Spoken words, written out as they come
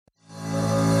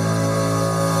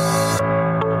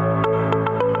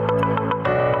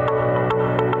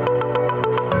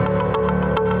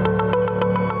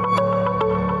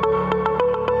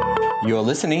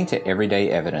listening to Everyday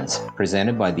Evidence,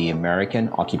 presented by the American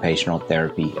Occupational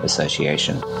Therapy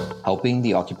Association, helping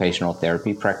the occupational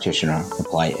therapy practitioner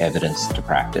apply evidence to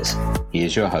practice.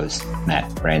 Here's your host,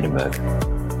 Matt Brandenburg.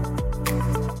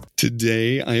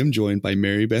 Today, I am joined by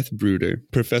Mary Beth Bruder,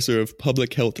 Professor of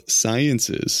Public Health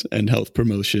Sciences and Health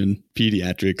Promotion,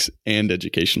 Pediatrics, and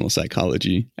Educational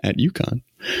Psychology at UConn,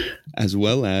 as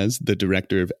well as the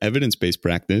Director of Evidence-Based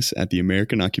Practice at the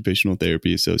American Occupational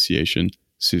Therapy Association,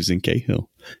 Susan Cahill.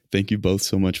 Thank you both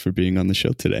so much for being on the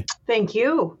show today. Thank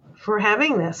you for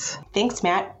having this. Thanks,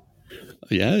 Matt.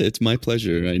 Yeah, it's my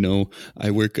pleasure. I know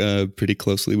I work pretty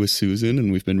closely with Susan,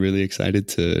 and we've been really excited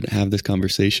to have this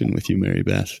conversation with you, Mary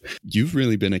Beth. You've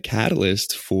really been a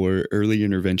catalyst for early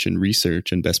intervention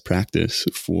research and best practice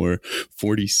for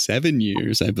 47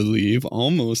 years, I believe,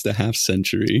 almost a half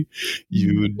century.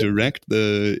 You direct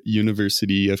the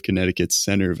University of Connecticut's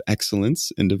Center of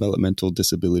Excellence in Developmental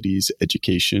Disabilities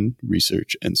Education,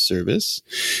 Research, and Service.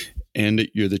 And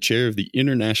you're the chair of the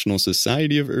International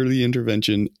Society of Early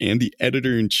Intervention and the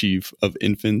editor-in-chief of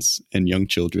Infants and Young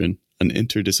Children, an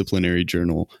interdisciplinary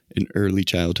journal in early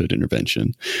childhood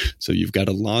intervention. So you've got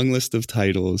a long list of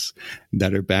titles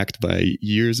that are backed by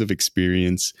years of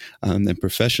experience and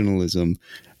professionalism.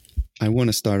 I want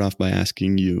to start off by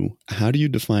asking you, how do you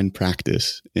define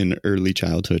practice in early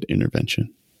childhood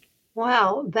intervention?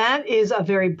 Well, that is a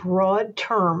very broad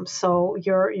term. So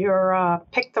you're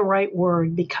picked the right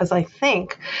word, because I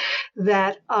think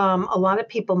that a lot of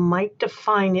people might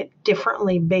define it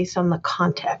differently based on the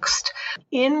context.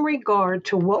 In regard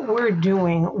to what we're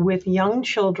doing with young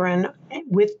children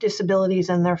with disabilities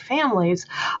and their families,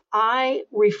 I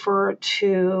refer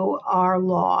to our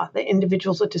law, the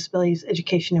Individuals with Disabilities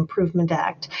Education Improvement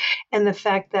Act, and the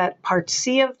fact that Part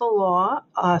C of the law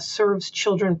serves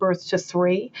children birth to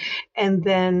 3, and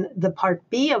then the Part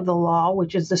B of the law,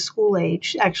 which is the school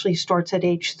age, actually starts at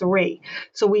age 3.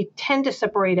 So we tend to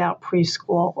separate out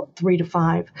preschool 3 to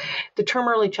 5. The term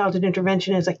early childhood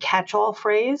intervention is a catch-all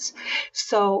phrase.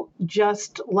 So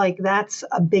just like that's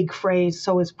a big phrase,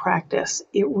 so is practice.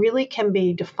 It really can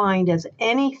be defined as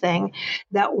anything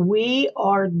that we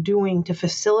are doing to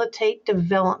facilitate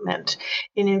development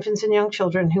in infants and young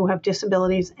children who have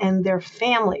disabilities and their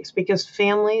families, because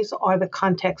families are the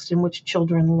context in which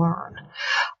children learn.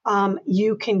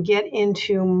 You can get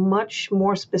into much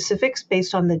more specifics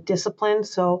based on the discipline.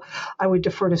 So I would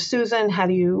defer to Susan. How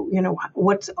do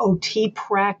what's OT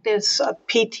practice?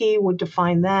 PT would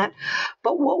define that.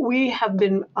 But what we have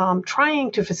been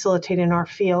trying to facilitate in our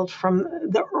field from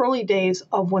the early days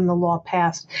of when the law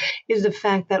passed is the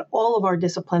fact that all of our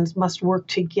disciplines must work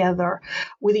together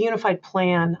with a unified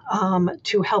plan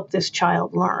to help this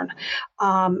child learn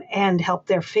and help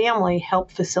their family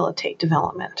help facilitate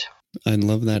development. I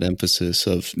love that emphasis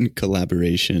of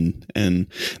collaboration. And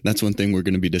that's one thing we're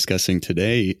going to be discussing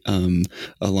today,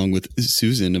 along with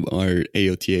Susan, of our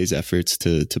AOTA's efforts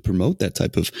to promote that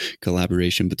type of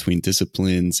collaboration between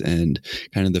disciplines and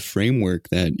kind of the framework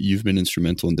that you've been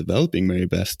instrumental in developing, Mary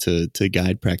Beth, to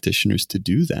guide practitioners to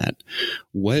do that.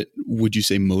 What would you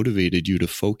say motivated you to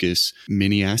focus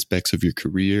many aspects of your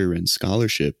career and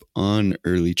scholarship on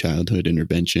early childhood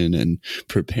intervention and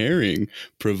preparing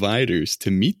providers to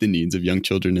meet the needs of young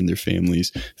children and their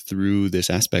families through this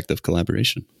aspect of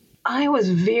collaboration? I was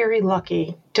very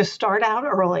lucky to start out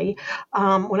early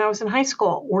when I was in high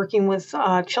school, working with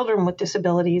children with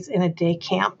disabilities in a day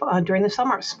camp during the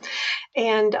summers.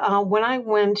 And when I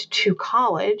went to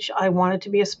college, I wanted to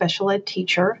be a special ed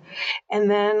teacher. And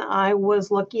then I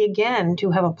was lucky again to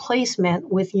have a placement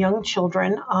with young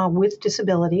children with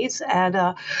disabilities at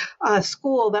a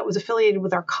school that was affiliated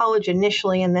with our college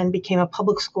initially and then became a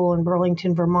public school in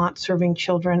Burlington, Vermont, serving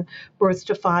children birth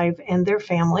to 5 and their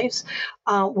families,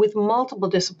 with multiple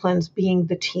disciplines being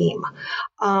the team.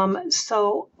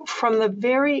 So from the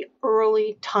very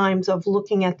early times of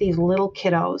looking at these little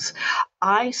kiddos,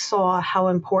 I saw how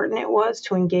important it was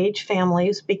to engage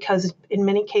families, because in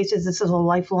many cases, this is a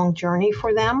lifelong journey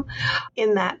for them,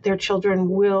 in that their children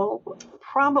will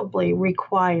probably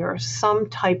require some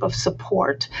type of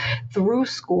support through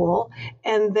school,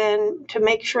 and then to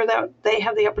make sure that they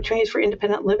have the opportunities for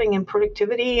independent living and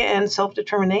productivity and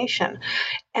self-determination.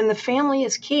 And the family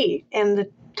is key. And the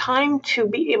time to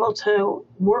be able to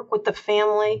work with the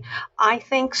family, I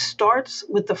think, starts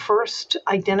with the first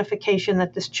identification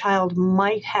that this child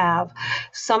might have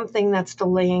something that's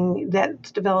delaying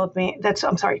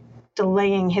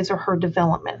his or her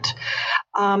development.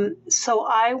 So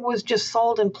I was just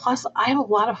sold. And plus, I have a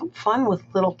lot of fun with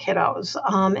little kiddos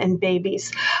and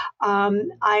babies.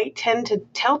 I tend to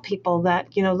tell people that,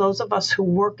 those of us who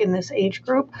work in this age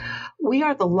group, we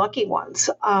are the lucky ones.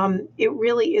 It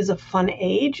really is a fun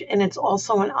age, and it's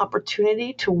also an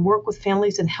opportunity to work with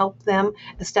families and help them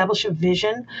establish a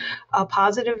vision, a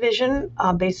positive vision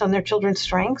based on their children's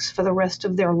strengths for the rest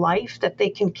of their life that they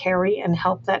can carry and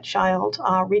help that child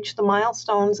reach the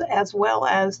milestones as well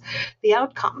as the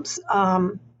outcomes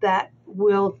that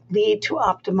will lead to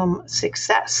optimum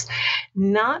success.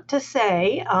 Not to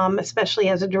say, especially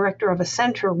as a director of a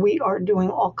center, we are doing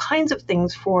all kinds of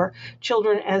things for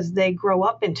children as they grow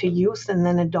up into youth and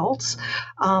then adults.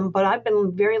 But I've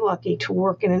been very lucky to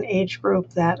work in an age group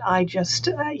that I just,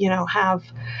 have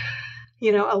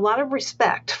a lot of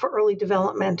respect for early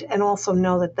development, and also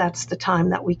know that that's the time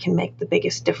that we can make the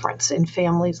biggest difference in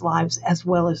families' lives as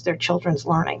well as their children's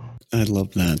learning. I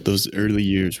love that. Those early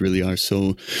years really are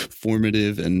so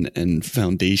formative and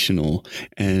foundational,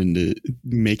 and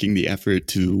making the effort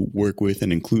to work with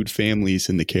and include families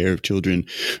in the care of children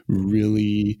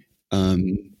really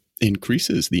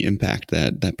increases the impact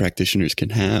that practitioners can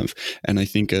have. And I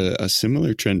think a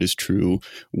similar trend is true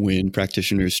when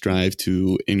practitioners strive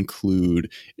to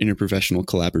include interprofessional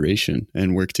collaboration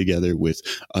and work together with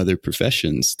other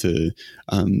professions to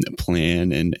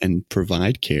plan and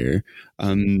provide care.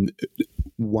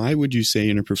 Why would you say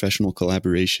interprofessional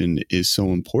collaboration is so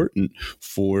important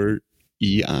for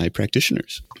EI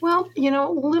practitioners? Well,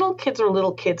 little kids are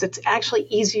little kids. It's actually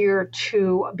easier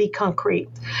to be concrete.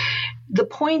 The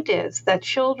point is that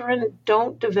children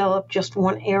don't develop just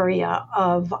one area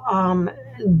of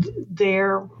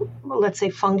their, let's say,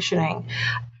 functioning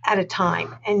at a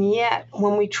time. And yet,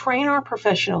 when we train our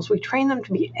professionals, we train them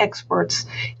to be experts,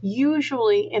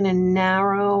 usually in a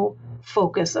narrow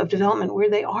focus of development where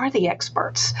they are the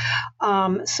experts.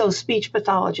 So speech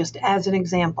pathologists, as an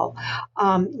example,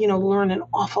 learn an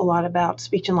awful lot about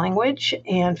speech and language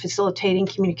and facilitating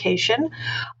communication.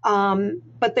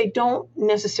 But they don't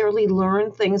necessarily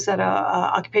learn things that a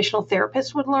occupational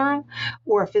therapist would learn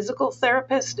or a physical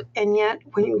therapist. And yet,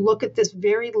 when you look at this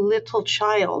very little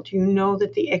child, you know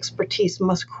that the expertise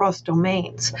must cross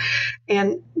domains.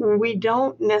 And we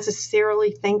don't necessarily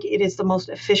think it is the most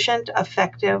efficient,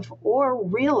 effective, or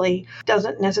really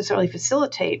doesn't necessarily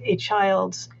facilitate a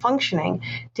child's functioning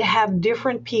to have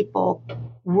different people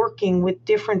working with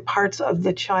different parts of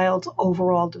the child's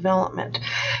overall development.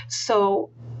 So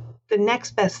the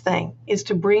next best thing is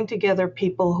to bring together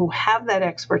people who have that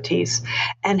expertise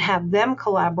and have them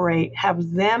collaborate,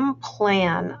 have them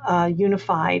plan a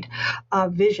unified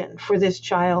vision for this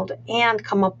child, and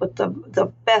come up with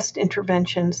the best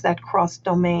interventions that cross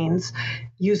domains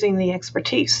using the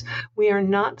expertise. We are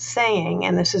not saying,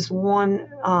 and this is one,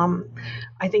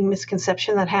 I think,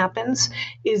 misconception that happens,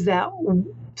 is that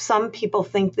some people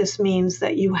think this means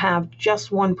that you have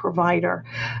just one provider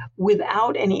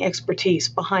without any expertise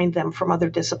behind them from other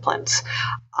disciplines.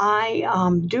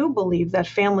 I do believe that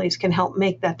families can help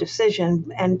make that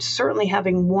decision, and certainly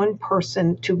having one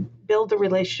person to build the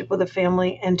relationship with a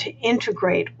family and to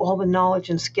integrate all the knowledge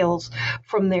and skills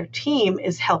from their team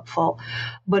is helpful.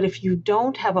 But if you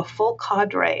don't have a full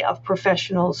cadre of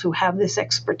professionals who have this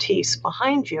expertise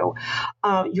behind you,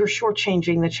 you're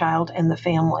shortchanging the child and the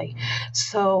family.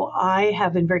 So I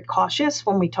have been very cautious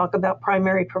when we talk about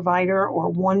primary provider or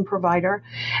one provider.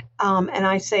 And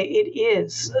I say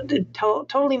it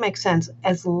totally makes sense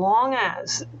as long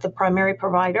as the primary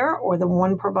provider or the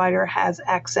one provider has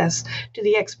access to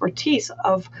the expertise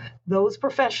of those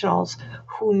professionals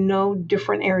who know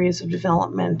different areas of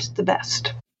development the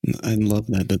best. I love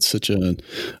that. That's such a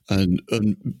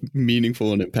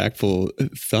meaningful and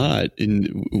impactful thought.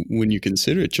 When you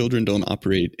consider it, children don't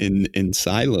operate in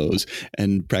silos,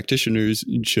 and practitioners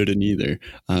shouldn't either.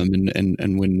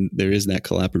 And when there is that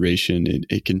collaboration,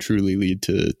 it can truly lead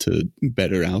to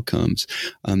better outcomes.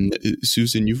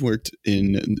 Susan, you've worked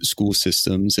in school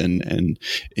systems and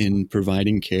in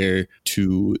providing care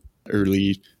to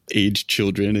early age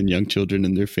children and young children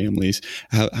and their families.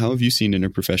 How have you seen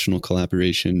interprofessional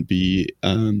collaboration be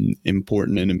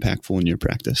important and impactful in your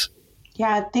practice?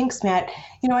 Yeah, thanks, Matt.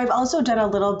 I've also done a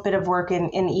little bit of work in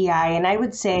EI, and I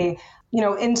would say,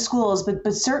 in schools,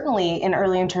 but certainly in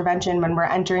early intervention when we're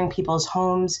entering people's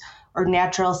homes or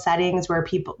natural settings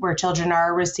where children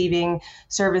are receiving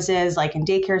services, like in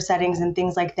daycare settings and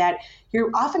things like that.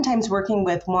 You're oftentimes working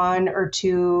with one or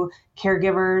two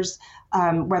caregivers,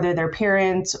 whether they're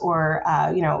parents or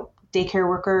daycare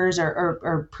workers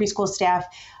or preschool staff.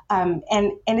 And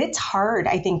it's hard,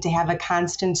 I think, to have a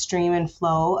constant stream and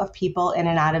flow of people in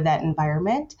and out of that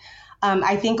environment.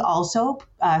 I think also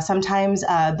sometimes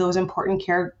those important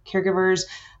caregivers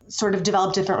sort of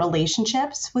develop different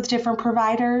relationships with different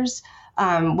providers,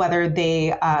 whether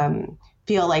they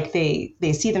feel like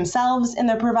they see themselves in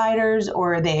their providers,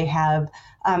 or they have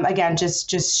again just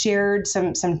shared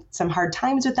some hard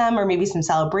times with them, or maybe some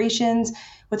celebrations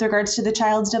with regards to the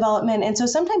child's development. And so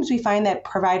sometimes we find that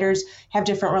providers have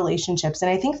different relationships.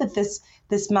 And I think that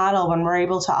this model, when we're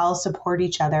able to all support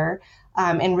each other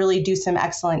and really do some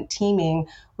excellent teaming,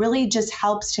 really just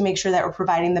helps to make sure that we're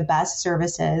providing the best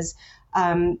services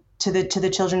to the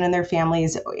children and their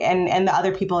families and the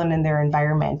other people in their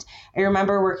environment. I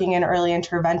remember working in early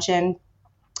intervention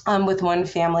with one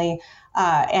family,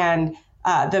 and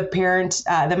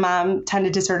the mom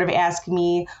tended to sort of ask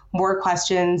me more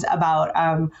questions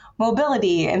about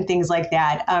mobility and things like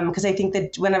that. Because I think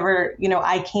that whenever,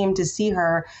 I came to see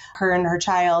her and her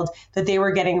child, that they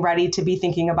were getting ready to be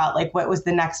thinking about like what was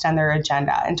the next on their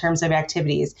agenda in terms of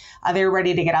activities. They were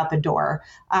ready to get out the door.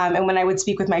 And when I would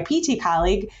speak with my PT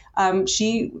colleague,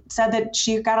 she said that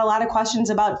she got a lot of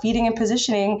questions about feeding and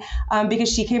positioning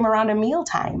because she came around a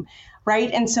mealtime.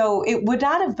 Right. And so it would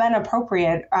not have been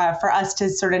appropriate for us to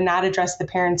sort of not address the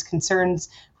parents' concerns,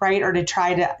 right, or to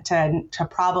try to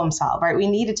problem solve. Right. We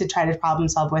needed to try to problem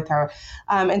solve with her.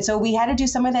 And so we had to do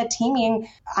some of that teaming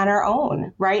on our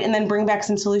own. Right. And then bring back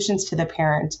some solutions to the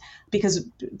parent, because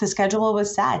the schedule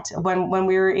was set when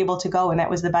we were able to go. And that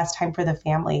was the best time for the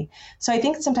family. So I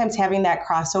think sometimes having that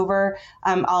crossover,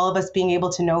 all of us being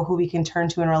able to know who we can turn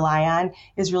to and rely on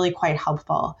is really quite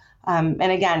helpful. And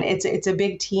again, it's a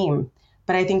big team,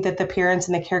 but I think that the parents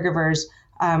and the caregivers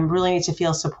really need to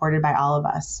feel supported by all of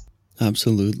us.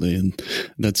 Absolutely. And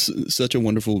that's such a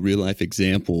wonderful real life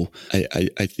example.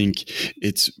 I think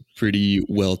it's pretty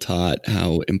well taught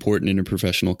how important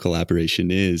interprofessional collaboration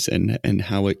is and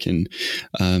how it can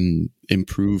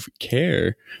improve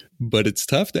care. But it's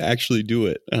tough to actually do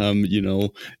it,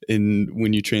 and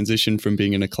when you transition from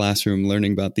being in a classroom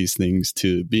learning about these things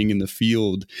to being in the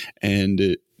field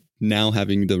and now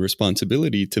having the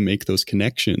responsibility to make those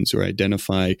connections or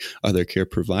identify other care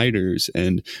providers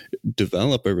and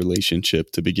develop a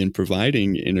relationship to begin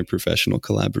providing interprofessional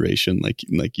collaboration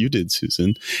like you did,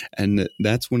 Susan. And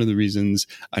that's one of the reasons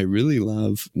I really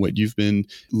love what you've been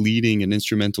leading and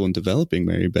instrumental in developing,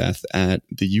 Mary Beth, at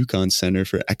the Yukon Center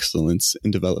for Excellence in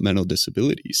Developmental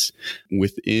Disabilities.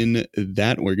 Within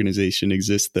that organization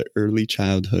exists the Early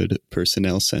Childhood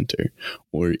Personnel Center,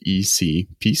 or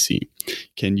ECPC.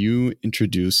 Can you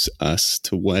introduce us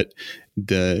to what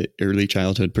the Early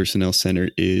Childhood Personnel Center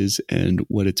is and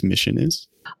what its mission is?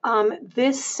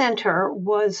 This center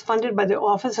was funded by the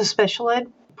Office of Special Ed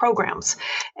Programs,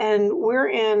 and we're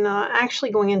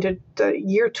actually going into the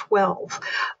year 12.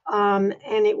 And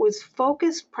it was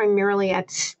focused primarily at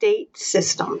state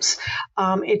systems.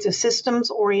 It's a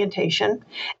systems orientation,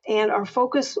 and our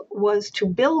focus was to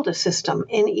build a system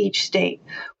in each state,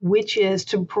 which is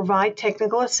to provide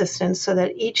technical assistance so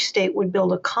that each state would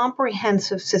build a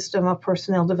comprehensive system of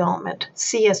personnel development,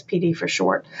 CSPD for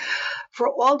short, for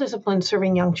all disciplines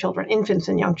serving young children, infants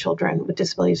and young children with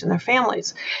disabilities and their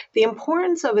families. The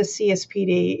importance of a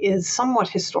CSPD is somewhat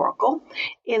historical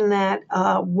in that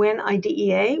when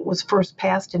IDEA was first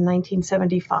passed in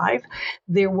 1975,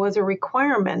 there was a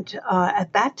requirement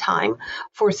at that time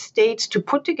for states to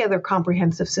put together a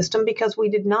comprehensive system because we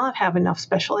did not have enough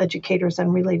special educators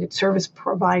and related service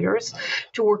providers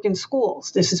to work in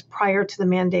schools. This is prior to the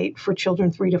mandate for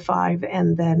children 3 to 5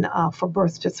 and then for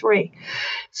birth to 3.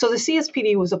 So the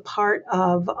CSPD was a part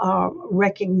of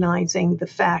recognizing the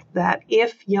fact that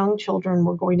if young children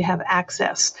were going to have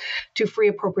access to free,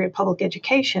 appropriate public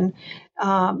education,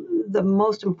 the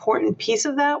most important piece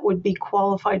of that would be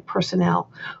qualified personnel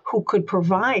who could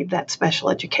provide that special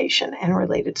education and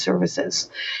related services.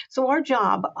 So our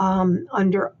job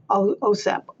under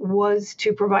OSEP was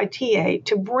to provide TA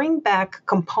to bring back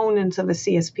components of a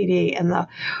CSPD. And the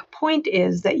point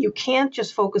is that you can't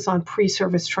just focus on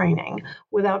pre-service training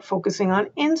without focusing on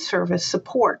in-service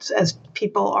supports as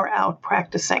people are out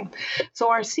practicing. So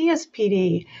our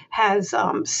CSPD has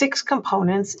 6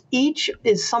 components. Each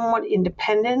is somewhat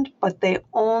independent, but they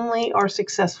only are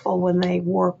successful when they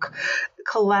work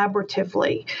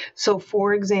collaboratively. So,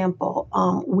 for example,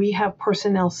 we have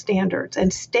personnel standards,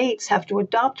 and states have to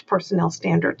adopt personnel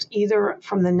standards either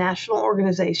from the national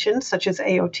organizations, such as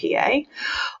AOTA,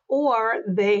 or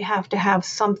they have to have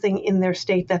something in their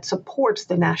state that supports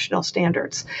the national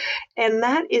standards. And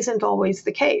that isn't always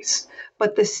the case.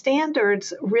 But the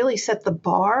standards really set the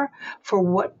bar for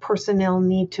what personnel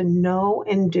need to know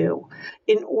and do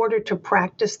in order to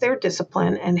practice their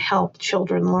discipline and help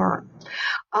children learn.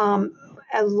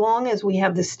 as long as we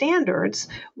have the standards,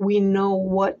 we know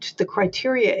what the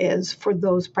criteria is for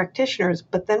those practitioners,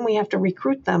 but then we have to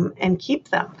recruit them and keep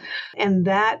them. And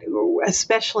that,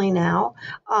 especially now,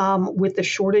 with the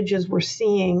shortages we're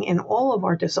seeing in all of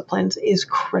our disciplines, is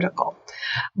critical.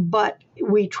 But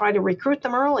we try to recruit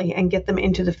them early and get them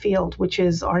into the field, which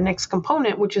is our next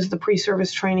component, which is the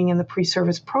pre-service training and the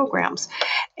pre-service programs.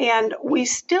 And we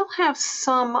still have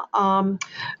some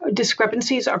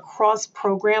discrepancies across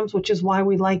programs, which is why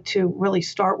we like to really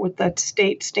start with the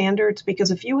state standards,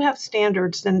 because if you have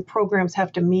standards, then programs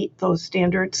have to meet those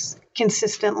standards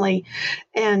consistently,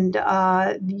 and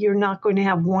you're not going to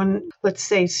have one, let's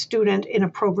say, student in a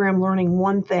program learning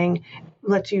one thing,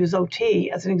 let's use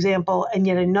OT as an example, and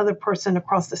yet another person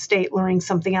across the state learning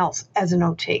something else as an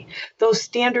OT. Those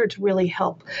standards really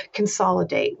help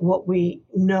consolidate what we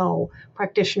know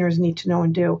practitioners need to know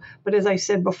and do. But as I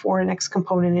said before, our next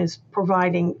component is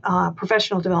providing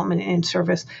professional development and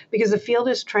service, because the field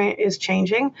is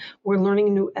changing. We're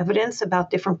learning new evidence about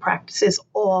different practices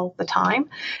all the time,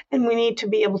 and we need to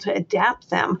be able to adapt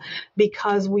them,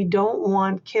 because we don't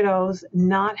want kiddos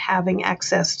not having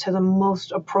access to the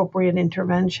most appropriate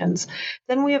interventions.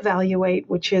 Then we evaluate,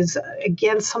 which is,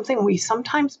 again, something we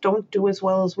sometimes don't do as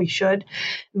well as we should,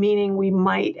 meaning we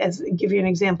might, as give you an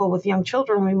example with young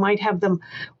children, we might have them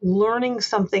learning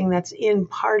something that's in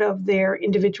part of their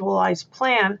individualized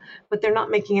plan, but they're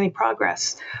not making any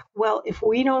progress. Well, if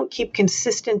we don't keep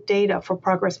consistent data for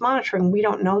progress monitoring, we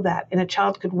don't know that, and a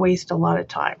child could waste a lot of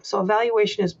time. So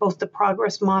evaluation is both the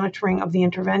progress monitoring of the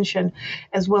intervention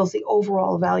as well as the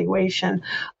overall evaluation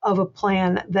of a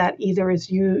plan that either is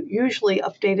usually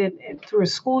updated through a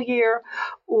school year,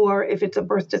 or if it's a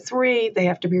birth to 3, they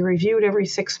have to be reviewed every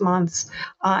 6 months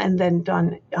and then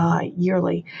done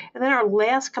yearly. And then our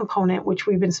last component, which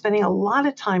we've been spending a lot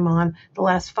of time on the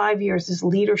last 5 years, is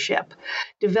leadership,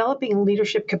 developing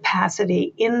leadership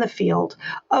capacity in the field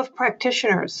of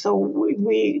practitioners. So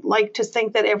we like to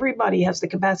think that everybody has the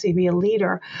capacity to be a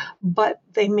leader, but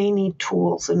they may need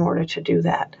tools in order to do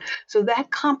that. So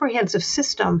that comprehensive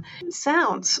system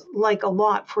sounds like a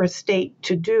lot for a state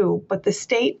to do, but the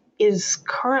state is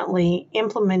currently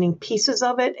implementing pieces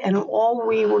of it, and all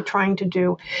we were trying to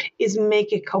do is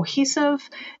make it cohesive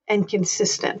and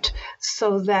consistent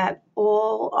so that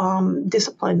all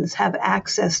disciplines have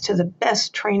access to the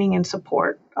best training and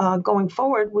support going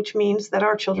forward, which means that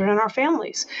our children and our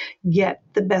families get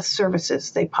the best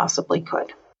services they possibly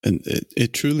could. And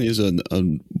it truly is a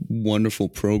wonderful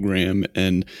program.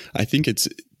 And I think it's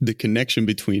the connection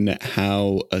between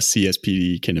how a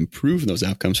CSPD can improve those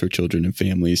outcomes for children and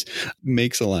families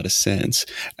makes a lot of sense.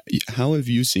 How have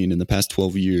you seen in the past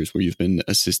 12 years where you've been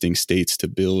assisting states to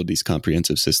build these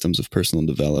comprehensive systems of personal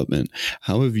development?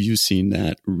 How have you seen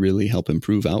that really help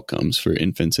improve outcomes for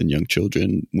infants and young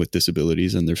children with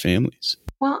disabilities and their families?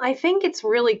 Well, I think it's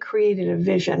really created a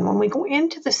vision. When we go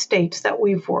into the states that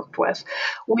we've worked with,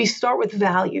 we start with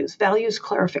values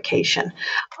clarification.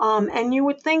 And you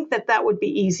would think that that would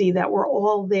be easy, that we're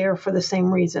all there for the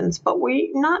same reasons, but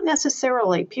not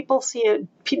necessarily. People see a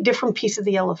different piece of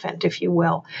the elephant, if you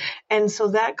will. And so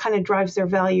that kind of drives their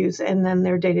values and then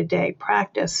their day-to-day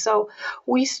practice. So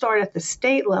we start at the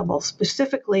state level,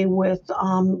 specifically with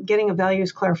getting a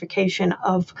values clarification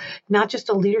of not just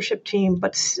a leadership team,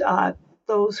 but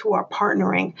those who are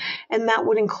partnering. And that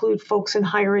would include folks in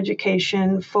higher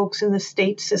education, folks in the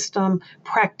state system,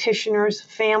 practitioners,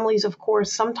 families, of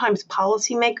course, sometimes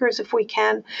policymakers if we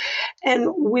can. And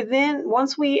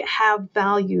once we have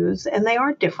values, and they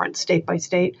are different state by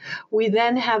state, we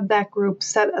then have that group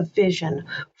set a vision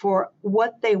for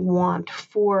what they want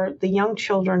for the young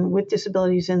children with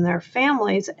disabilities in their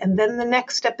families. And then the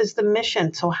next step is the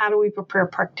mission. So how do we prepare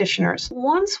practitioners?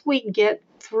 Once we get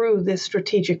through this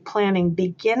strategic planning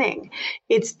beginning,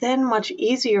 it's then much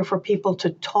easier for people to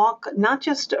talk, not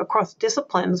just across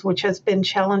disciplines, which has been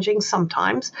challenging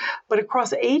sometimes, but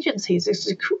across agencies.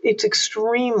 It's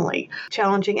extremely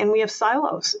challenging, and we have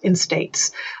silos in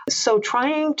states. So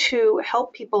trying to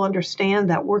help people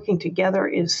understand that working together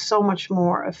is so much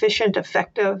more efficient,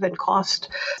 effective, and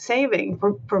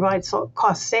provides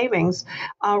cost savings,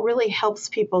 really helps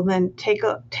people then take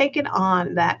it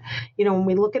on that, when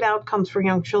we look at outcomes for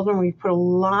young children, we put a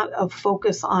lot of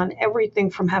focus on everything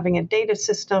from having a data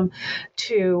system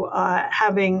to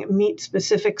having meet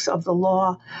specifics of the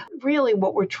law. Really,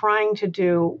 what we're trying to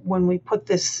do when we put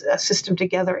this system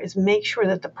together is make sure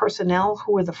that the personnel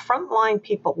who are the frontline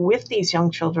people with these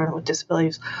young children with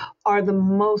disabilities are the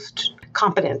most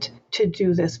competent to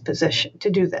do this position, to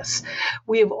do this.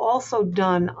 We have also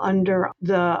done under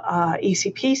the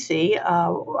ECPC,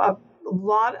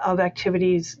 lot of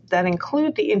activities that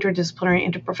include the interdisciplinary,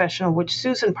 interprofessional, which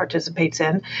Susan participates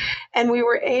in. And we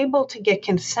were able to get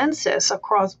consensus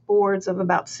across boards of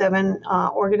about 7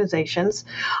 organizations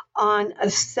on a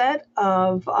set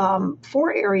of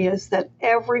 4 areas that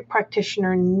every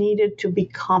practitioner needed to be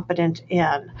competent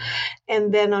in.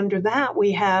 And then under that,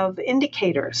 we have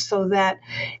indicators so that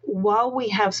while we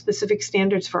have specific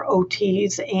standards for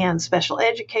OTs and special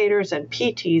educators and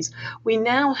PTs, we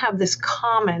now have this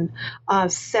common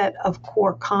set of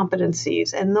core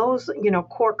competencies. And those,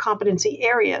 core competency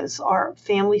areas are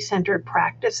family-centered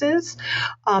practices,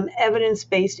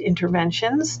 evidence-based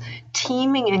interventions,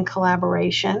 teaming and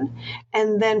collaboration,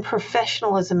 and then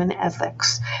professionalism and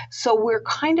ethics. So we're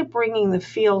kind of bringing the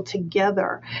field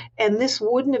together. And this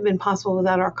wouldn't have been possible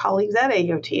without our colleagues at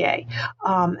AOTA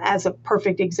as a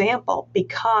perfect example,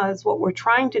 because what we're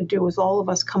trying to do is all of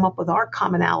us come up with our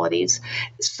commonalities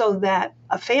so that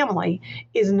a family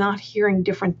is not hearing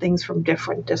different things from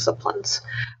different disciplines.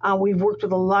 We've worked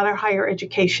with a lot of higher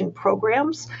education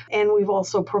programs, and we've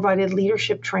also provided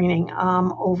leadership training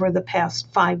over the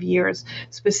past 5 years,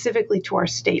 specifically to our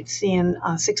state CN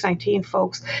 619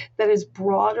 folks, that is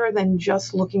broader than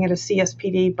just looking at a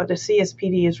CSPD, but a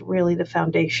CSPD is really the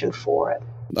foundation for it.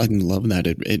 I love that.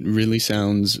 It really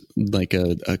sounds like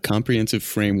a comprehensive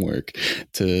framework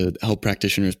to help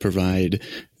practitioners provide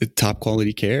top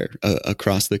quality care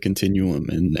across the continuum.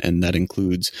 And that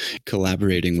includes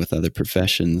collaborating with other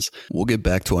professions. We'll get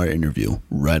back to our interview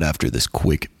right after this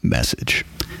quick message.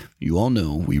 You all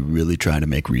know we really try to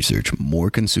make research more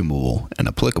consumable and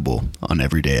applicable on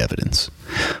everyday evidence.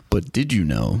 But did you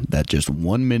know that just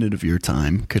 1 minute of your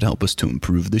time could help us to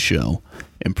improve the show,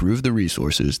 improve the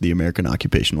resources the American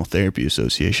Occupational Therapy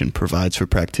Association provides for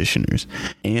practitioners,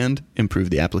 and improve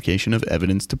the application of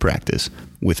evidence to practice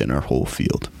within our whole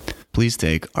field? Please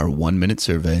take our 1-minute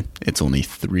survey. It's only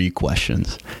 3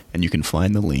 questions, and you can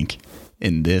find the link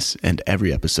in this and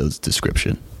every episode's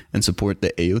description, and support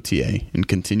the AOTA in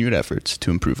continued efforts to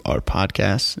improve our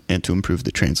podcasts and to improve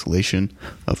the translation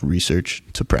of research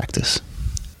to practice.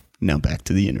 Now back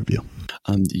to the interview.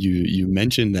 You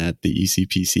mentioned that the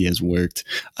ECPC has worked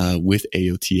with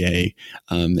AOTA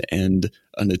and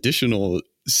an additional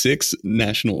 6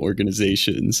 national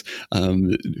organizations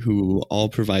who all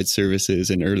provide services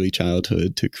in early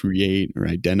childhood to create or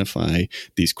identify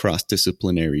these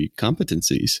cross-disciplinary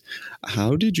competencies.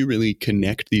 How did you really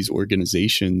connect these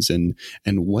organizations, and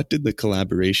what did the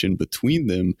collaboration between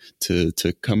them to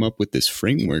come up with this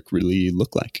framework really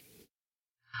look like?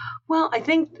 Well, I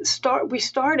think we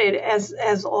started,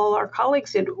 as all our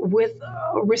colleagues did, with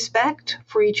respect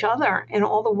for each other and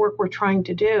all the work we're trying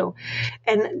to do.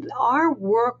 And our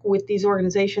work with these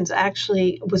organizations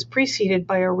actually was preceded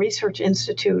by a research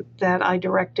institute that I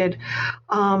directed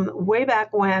way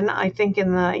back when, I think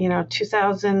in the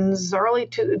 2000s, early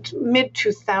to mid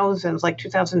 2000s, like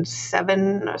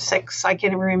 2007 or 6, I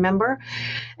can't even remember.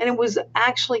 And it was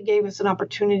actually gave us an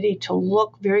opportunity to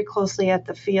look very closely at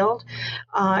the field.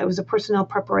 It was a Personnel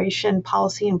Preparation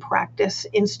Policy and Practice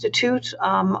Institute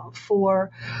for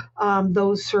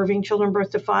those serving children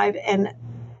birth to 5. And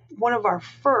one of our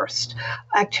first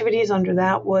activities under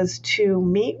that was to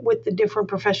meet with the different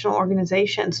professional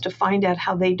organizations to find out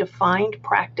how they defined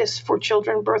practice for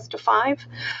children birth to 5.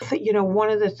 One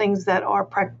of the things that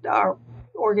our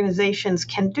organizations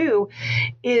can do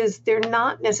is they're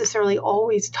not necessarily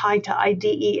always tied to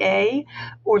IDEA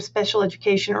or special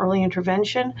education early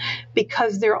intervention,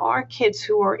 because there are kids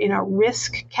who are in a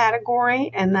risk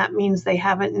category, and that means they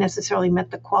haven't necessarily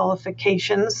met the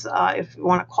qualifications, if you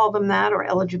want to call them that, or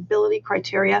eligibility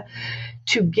criteria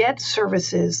to get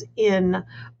services in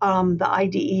the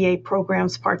IDEA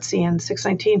programs, Part C and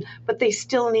 619, but they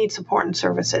still need support and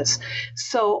services.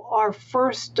 So our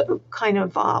first kind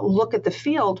of look at the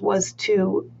field was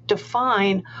to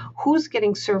define who's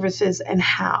getting services and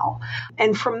how.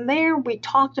 And from there, we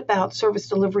talked about service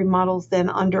delivery models then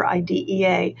under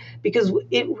IDEA, because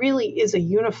it really is a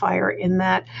unifier in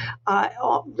that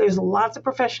there's lots of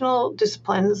professional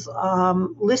disciplines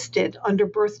listed under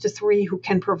birth to 3 who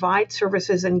can provide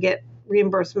services and get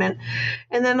reimbursement.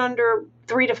 And then under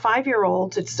 3 to 5 year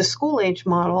olds, it's the school age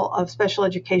model of special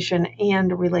education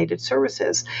and related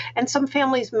services. And some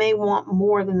families may want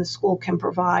more than the school can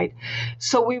provide.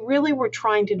 So we really were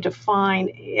trying to define,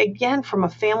 again, from a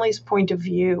family's point of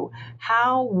view,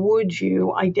 how would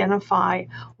you identify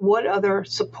what other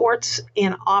supports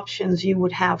and options you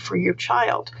would have for your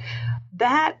child?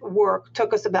 That work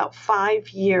took us about 5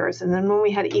 years. And then when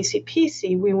we had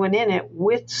ECPC, we went in it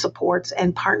with supports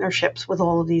and partnerships with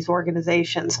all of these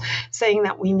organizations, saying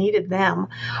that we needed them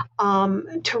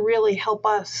to really help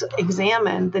us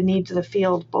examine the needs of the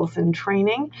field, both in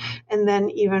training and then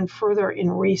even further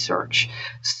in research.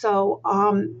 So,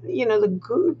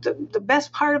 the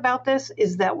best part about this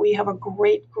is that we have a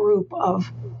great group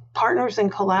of partners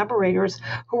and collaborators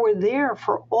who are there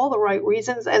for all the right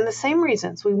reasons and the same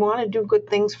reasons. We want to do good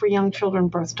things for young children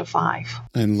birth to 5.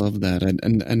 I love that.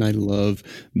 And I love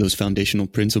those foundational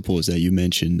principles that you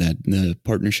mentioned, that the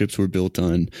partnerships were built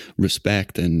on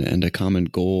respect and a common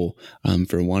goal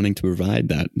for wanting to provide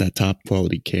that top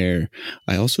quality care.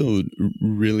 I also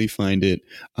really find it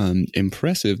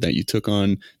impressive that you took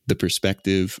on the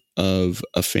perspective of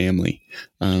a family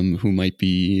who might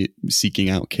be seeking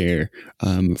out care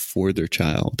for their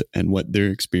child and what their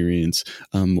experience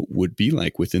would be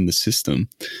like within the system.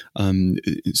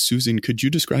 Susan, could you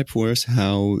describe for us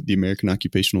how the American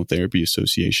Occupational Therapy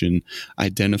Association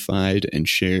identified and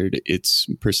shared its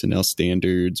personnel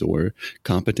standards or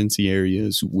competency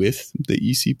areas with the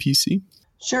ECPC?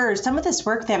 Sure. Some of this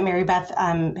work that Mary Beth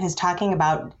is talking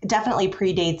about definitely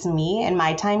predates me and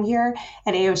my time here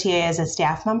at AOTA as a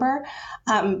staff member.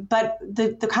 But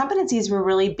the competencies were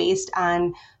really based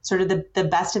on sort of the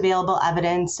best available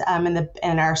evidence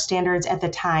and our standards at the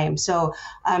time. So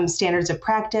standards of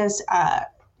practice,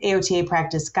 AOTA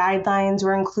practice guidelines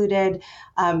were included,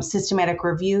 systematic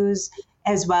reviews,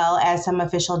 as well as some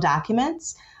official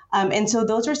documents. And so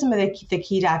those are some of the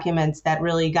key documents that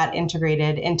really got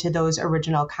integrated into those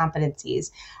original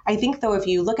competencies. I think, though, if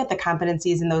you look at the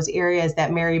competencies in those areas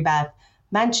that Mary Beth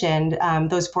mentioned,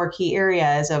 those 4 key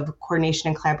areas of coordination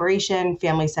and collaboration,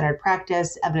 family-centered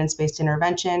practice, evidence-based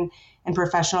intervention, and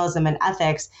professionalism and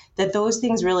ethics, that those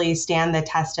things really stand the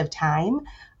test of time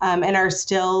and are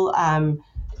still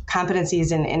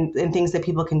competencies and things that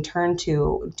people can turn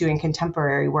to doing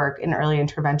contemporary work in early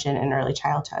intervention and early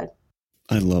childhood.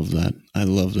 I love that.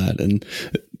 And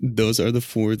those are the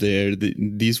 4 there.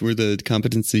 These were the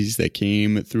competencies that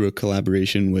came through a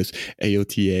collaboration with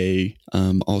AOTA,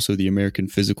 also the American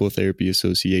Physical Therapy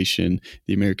Association,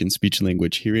 the American Speech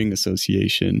Language Hearing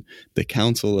Association, the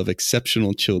Council of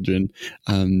Exceptional Children,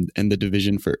 and the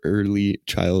Division for Early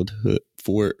Childhood,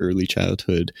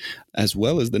 as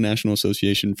well as the National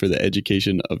Association for the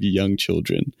Education of Young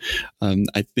Children.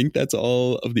 I think that's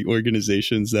all of the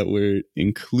organizations that were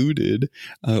included.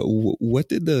 What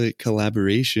did the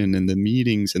collaboration and the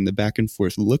meetings and the back and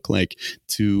forth look like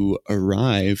to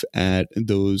arrive at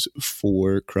those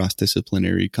 4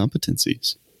 cross-disciplinary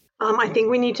competencies? I think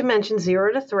we need to mention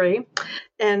 0 to 3,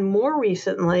 and more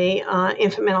recently,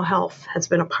 infant mental health has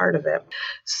been a part of it.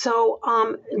 So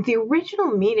the original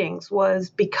meetings was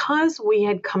because we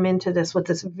had come into this with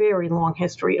this very long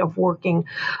history of working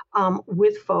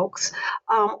with folks,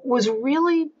 was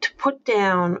really to put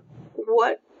down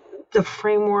what the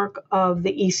framework of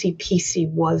the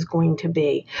ECPC was going to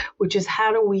be, which is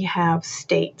how do we have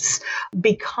states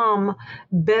become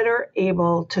better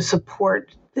able to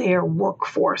support their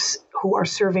workforce who are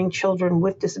serving children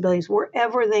with disabilities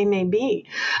wherever they may be.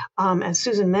 As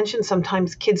Susan mentioned,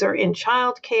 sometimes kids are in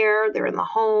childcare, they're in the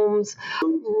homes.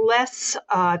 Less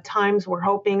times we're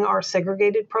hoping are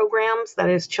segregated programs, that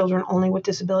is children only with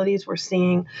disabilities. We're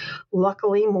seeing,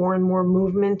 luckily, more and more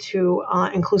movement to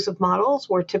inclusive models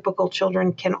where typical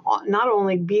children can not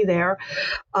only be there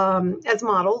as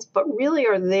models, but really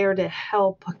are there to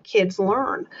help kids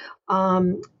learn.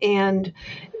 And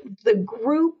the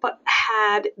group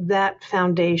had that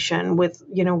foundation with,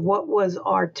 what was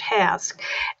our task.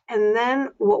 And then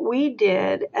what we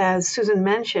did, as Susan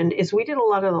mentioned, is we did a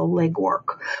lot of the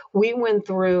legwork. We went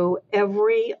through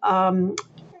every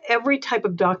type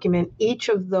of document each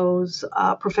of those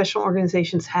professional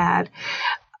organizations had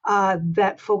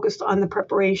that focused on the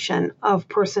preparation of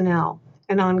personnel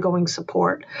and ongoing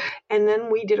support. And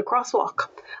then we did a crosswalk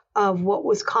of what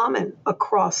was common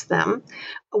across them.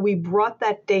 We brought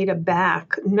that data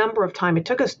back a number of times. It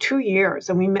took us 2 years,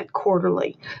 and we met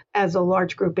quarterly as a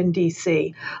large group in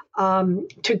DC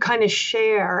to kind of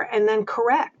share and then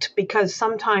correct, because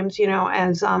sometimes,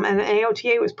 as and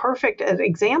AOTA was perfect as an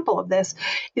example of this,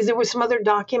 is there were some other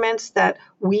documents that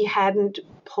we hadn't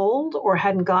pulled or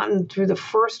hadn't gotten through the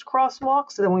first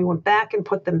crosswalk. So then we went back and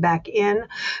put them back in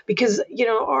because,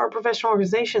 our professional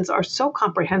organizations are so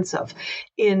comprehensive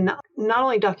in not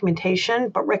only documentation,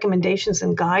 but recommendations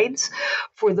and guides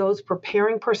for those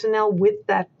preparing personnel with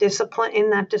that discipline,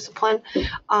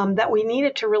 that we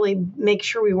needed to really make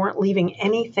sure we weren't leaving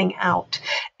anything out.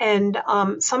 And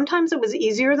sometimes it was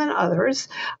easier than others,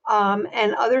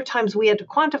 and other times we had to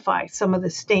quantify some of the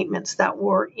statements that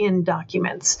were in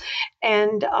documents.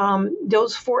 And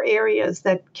those 4 areas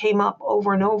that came up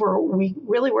over and over, we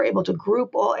really were able to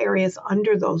group all areas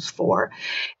under those 4.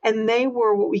 And they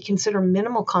were what we consider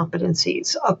minimal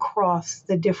competencies across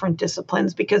the different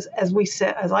disciplines, because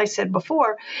as I said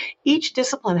before, each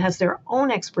discipline has their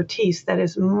own expertise that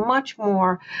is much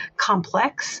more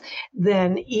complex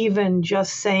than even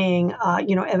just saying,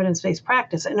 evidence-based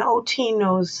practice. An OT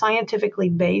knows scientifically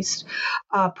based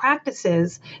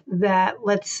practices that,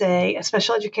 let's say, a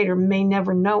special educator may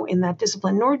never know in that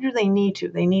discipline, nor do they need to.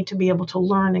 They need to be able to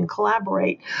learn and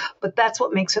collaborate. But that's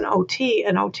what makes an OT,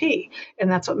 and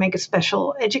that's what makes a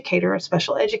special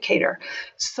educator.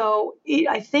 So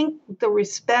I think the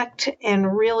respect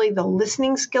and really the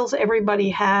listening skills everybody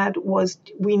had was,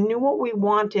 we knew what we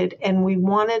wanted, and we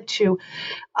wanted to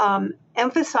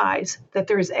emphasize that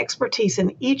there is expertise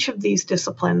in each of these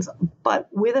disciplines, but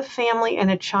with a family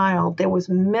and a child, there was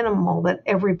minimal that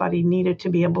everybody needed to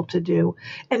be able to do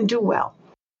and do well.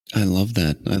 I love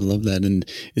that. And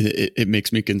it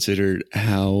makes me consider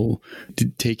how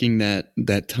taking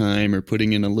that time, or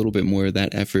putting in a little bit more of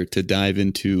that effort to dive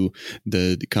into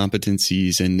the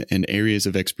competencies and areas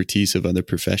of expertise of other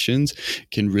professions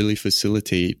can really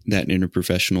facilitate that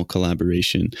interprofessional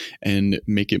collaboration and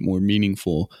make it more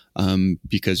meaningful,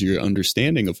 because your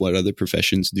understanding of what other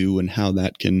professions do and how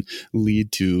that can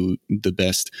lead to the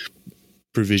best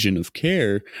provision of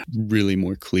care really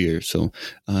more clear. So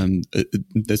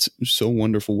that's so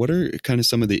wonderful. What are kind of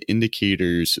some of the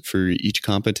indicators for each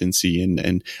competency,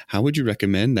 and how would you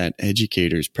recommend that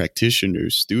educators,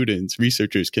 practitioners, students,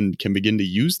 researchers can begin to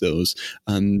use those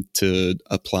to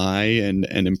apply and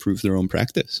improve their own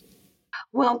practice?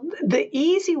 Well, the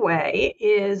easy way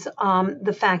is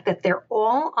the fact that they're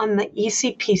all on the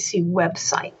ECPC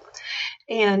website.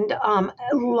 And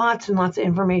lots and lots of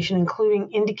information,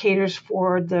 including indicators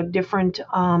for the different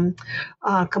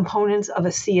components of a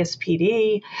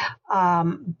CSPD,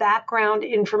 background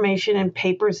information and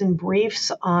papers and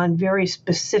briefs on very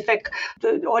specific,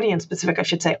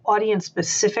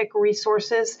 audience-specific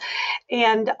resources.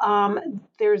 And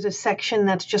there's a section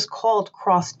that's just called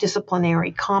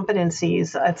cross-disciplinary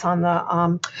competencies. It's on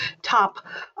the top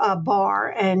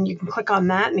bar, and you can click on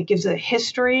that, and it gives a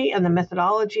history and the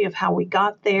methodology of how we got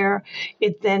there.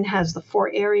 It then has the 4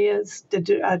 areas,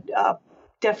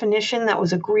 definition that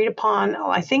was agreed upon.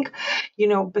 I think,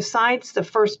 besides the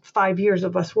first 5 years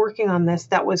of us working on this,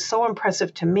 that was so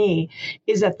impressive to me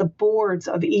is that the boards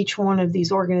of each one of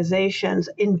these organizations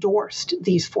endorsed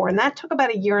these 4. And that took about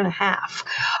 1.5 years.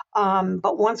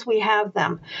 But once we have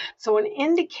them, so an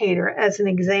indicator, as an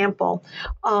example,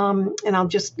 and I'll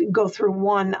just go through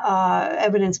one,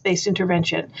 evidence-based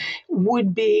intervention,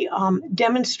 would be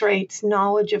demonstrates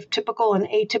knowledge of typical and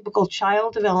atypical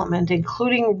child development,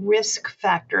 including risk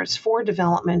factors for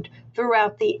development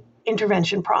throughout the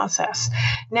intervention process.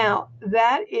 Now,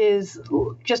 that is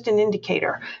just an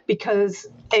indicator, because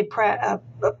a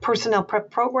personnel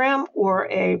prep program or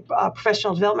a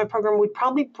professional development program would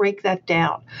probably break that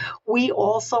down. We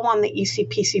also, on the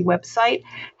ECPC website,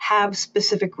 have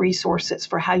specific resources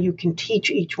for how you can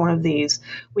teach each one of these.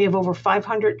 We have over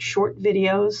 500 short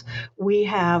videos. We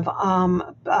have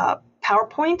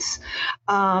PowerPoints.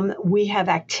 We have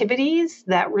activities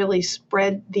that really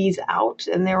spread these out,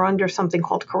 and they're under something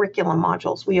called curriculum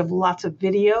modules. We have lots of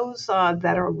videos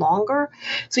that are longer,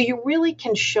 so you really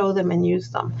can show them and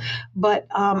use them. But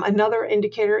another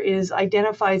indicator is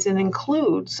identifies and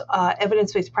includes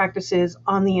evidence-based practices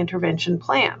on the intervention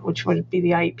plan, which would be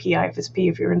the IEP, IFSP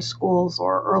if you're in schools,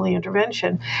 or early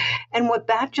intervention. And what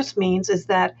that just means is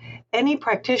that any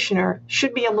practitioner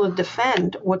should be able to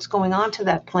defend what's going on to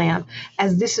that plan,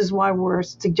 as this is why we're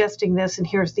suggesting this, and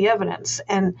here's the evidence.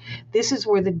 And this is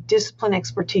where the discipline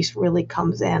expertise really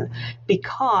comes in,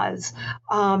 because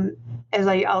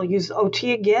I'll use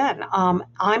OT again.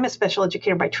 I'm a special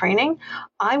educator by training.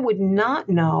 I would not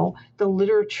know the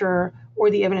literature or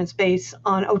the evidence base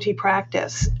on OT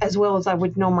practice as well as I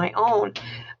would know my own.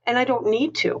 And I don't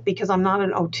need to, because I'm not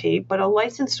an OT, but a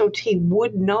licensed OT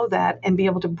would know that and be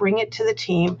able to bring it to the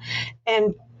team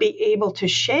and be able to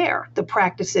share the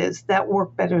practices that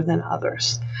work better than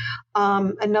others.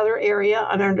 Another area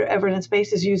under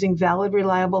evidence-based is using valid,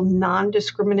 reliable,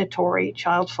 non-discriminatory,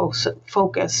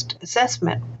 child-focused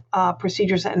assessment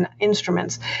procedures and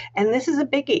instruments. And this is a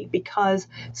biggie because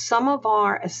some of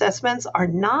our assessments are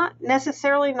not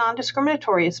necessarily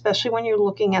non-discriminatory, especially when you're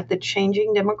looking at the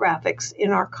changing demographics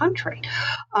in our country.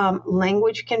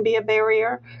 Language can be a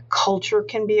barrier, culture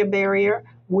can be a barrier,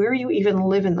 where you even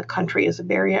live in the country is a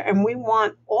barrier. And we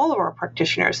want all of our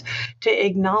practitioners to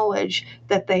acknowledge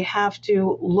that they have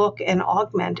to look and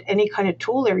augment any kind of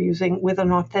tool they're using with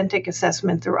an authentic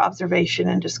assessment through observation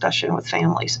and discussion with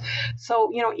families. So,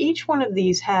 each one of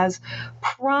these has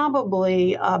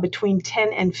probably between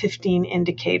 10 and 15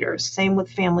 indicators. Same with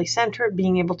family-centered,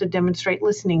 being able to demonstrate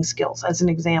listening skills, as an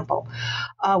example,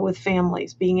 with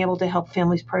families, being able to help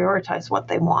families prioritize what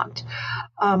they want.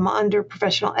 Under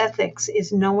professional ethics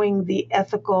is knowing the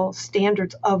ethical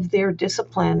standards of their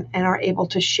discipline and are able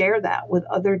to share that with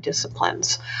other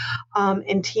disciplines.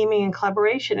 And teaming and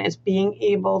collaboration is being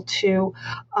able to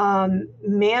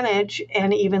manage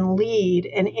and even lead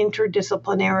an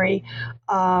interdisciplinary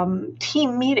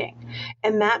team meeting.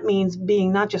 And that means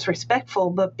being not just respectful,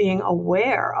 but being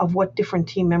aware of what different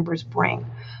team members bring.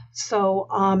 So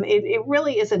it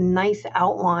really is a nice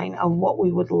outline of what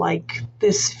we would like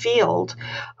this field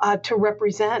to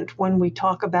represent when we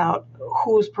talk about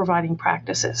who's providing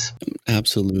practices.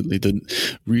 Absolutely. The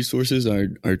resources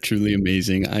are truly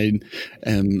amazing. I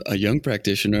am a young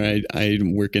practitioner. I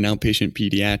work in outpatient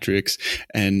pediatrics,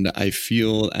 and I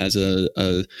feel as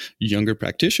a younger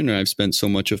practitioner, I've spent so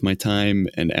much of my time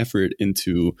and effort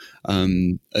into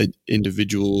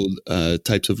individual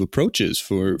types of approaches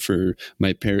for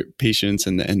my patients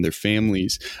and their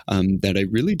families that I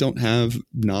really don't have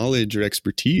knowledge or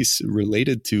expertise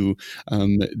related to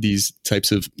these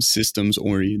types of systems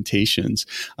orientations.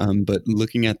 But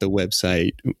looking at the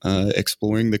website,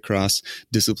 exploring the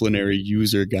cross-disciplinary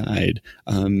user guide,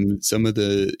 some of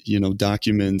the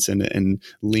documents and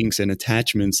links and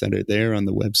attachments that are there on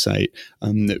the website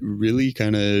that really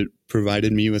kind of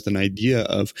provided me with an idea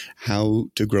of how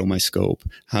to grow my scope,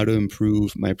 how to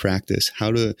improve my practice,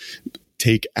 how to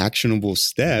take actionable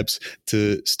steps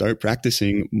to start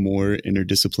practicing more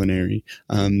interdisciplinary,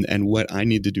 and what I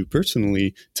need to do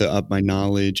personally to up my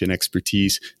knowledge and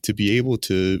expertise to be able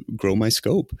to grow my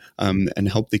scope and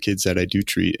help the kids that I do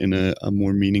treat in a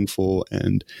more meaningful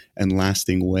and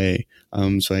lasting way.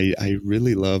 So I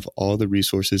really love all the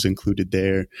resources included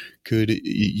there. Could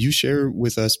you share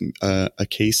with us a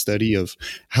case study of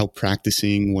how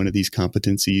practicing one of these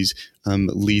competencies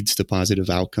leads to positive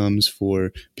outcomes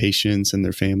for patients and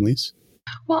their families?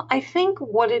 Well, I think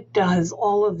what it does,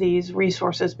 all of these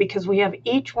resources, because we have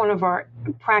each one of our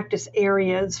practice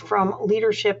areas from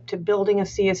leadership to building a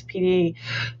CSPD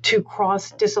to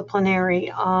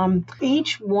cross-disciplinary,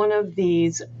 each one of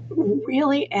these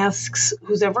really asks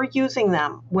who's ever using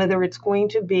them, whether it's going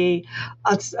to be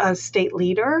a state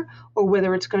leader or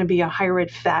whether it's going to be a higher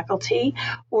ed faculty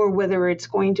or whether it's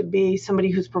going to be somebody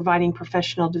who's providing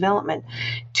professional development,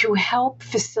 to help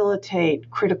facilitate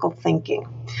critical thinking.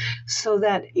 So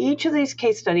that each of these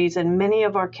case studies, and many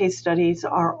of our case studies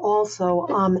are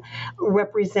also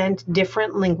represent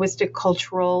different linguistic,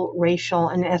 cultural, racial,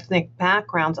 and ethnic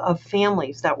backgrounds of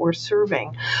families that we're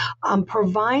serving,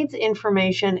 provides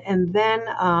information. And then,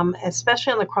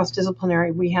 especially on the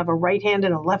cross-disciplinary, we have a right-hand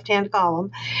and a left-hand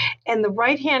column. And the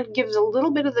right hand gives a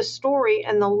little bit of the story,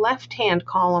 and the left-hand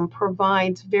column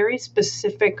provides very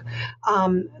specific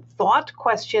thought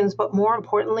questions, but more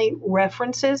importantly,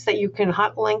 references that you can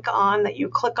hot link on, that you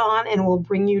click on, and will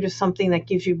bring you to something that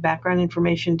gives you background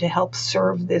information to help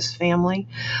serve this family.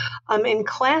 In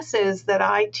classes that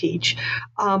I teach,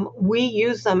 we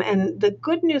use them, and the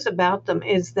good news about them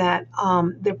is that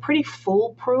they're pretty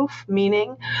foolproof,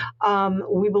 meaning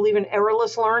we believe in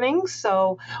errorless learning,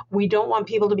 so we don't want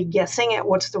people to be guessing at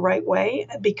what's the right way,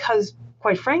 because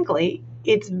quite frankly,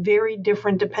 it's very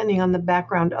different depending on the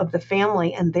background of the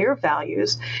family and their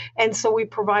values. And so we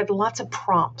provide lots of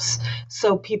prompts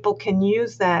so people can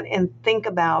use that and think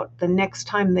about the next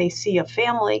time they see a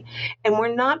family. And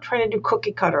we're not trying to do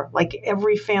cookie cutter, like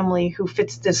every family who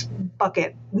fits this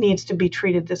bucket needs to be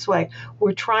treated this way.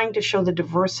 We're trying to show the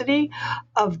diversity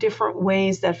of different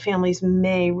ways that families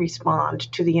may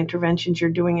respond to the interventions you're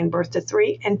doing in birth to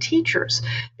 3, and teachers.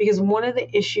 Because one of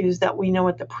the issues that we know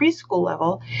at the preschool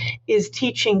level is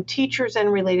teaching teachers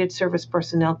and related service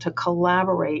personnel to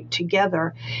collaborate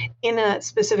together in a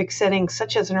specific setting,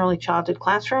 such as an early childhood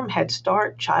classroom, Head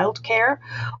Start, childcare,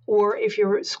 or if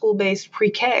you're school-based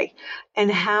pre-K, and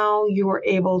how you are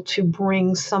able to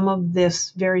bring some of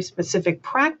this very specific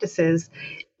practices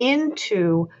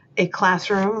into a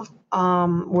classroom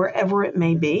wherever it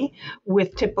may be,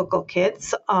 with typical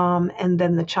kids, and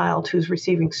then the child who's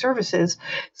receiving services,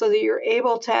 so that you're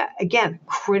able to, again,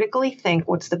 critically think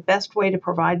what's the best way to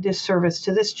provide this service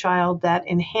to this child that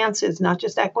enhances not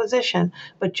just acquisition,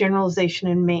 but generalization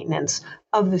and maintenance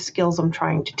of the skills I'm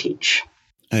trying to teach.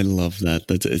 I love that.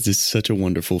 It's just such a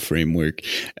wonderful framework,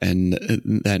 and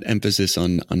that emphasis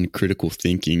on critical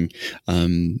thinking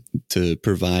to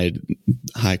provide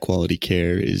high quality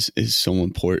care is so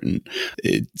important.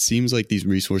 It seems like these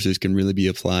resources can really be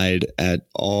applied at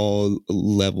all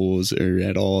levels or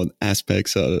at all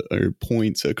aspects or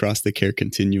points across the care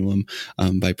continuum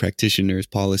by practitioners,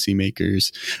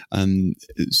 policymakers.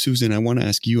 Susan, I want to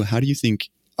ask you, how do you think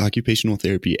occupational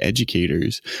therapy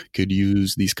educators could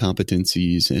use these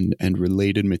competencies and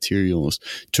related materials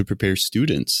to prepare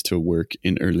students to work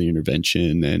in early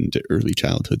intervention and early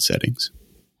childhood settings?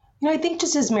 I think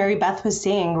just as Mary Beth was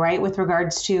saying, right, with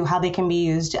regards to how they can be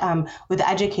used with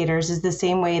educators is the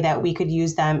same way that we could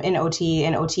use them in OT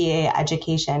and OTA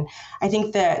education. I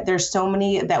think that there's so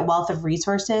many, that wealth of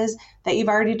resources that you've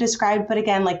already described, but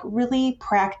again, like really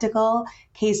practical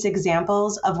case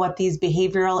examples of what these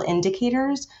behavioral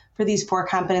indicators for these 4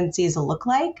 competencies look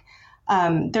like.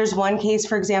 There's one case,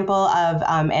 for example, of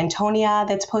Antonia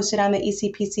that's posted on the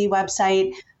ECPC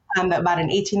website, about an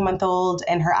 18-month-old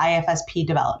and her IFSP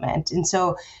development. And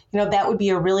so, that would be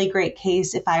a really great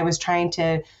case if I was trying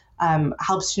to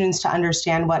help students to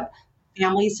understand what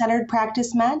family-centered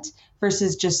practice meant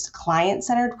versus just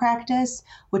client-centered practice,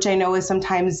 which I know is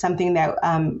sometimes something that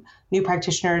new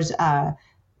practitioners have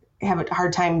a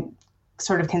hard time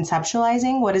sort of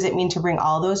conceptualizing. What does it mean to bring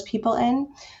all those people in?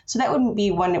 So that would be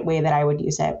one way that I would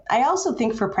use it. I also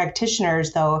think for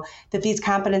practitioners, though, that these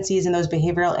competencies and those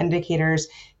behavioral indicators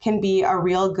can be a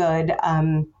real good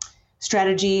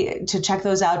strategy to check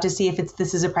those out to see if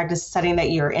this is a practice setting that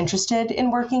you're interested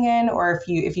in working in, or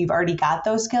if you've already got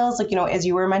those skills. Like, as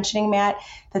you were mentioning, Matt,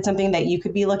 that's something that you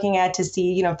could be looking at to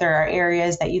see, if there are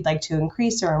areas that you'd like to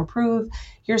increase or improve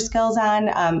your skills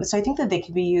on. So I think that they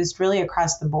can be used really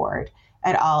across the board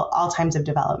at all times of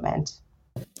development.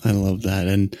 I love that.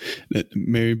 And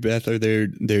Mary Beth, are there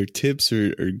tips or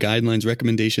guidelines,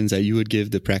 recommendations that you would give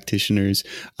the practitioners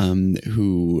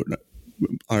who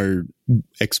are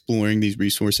exploring these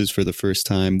resources for the first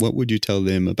time? What would you tell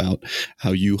them about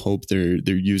how you hope they're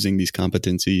using these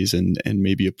competencies and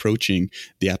maybe approaching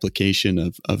the application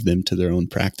of them to their own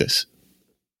practice?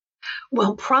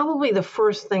 Well, probably the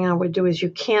first thing I would do is you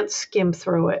can't skim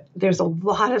through it. There's a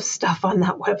lot of stuff on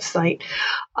that website.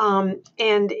 And,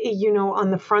 on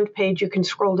the front page, you can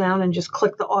scroll down and just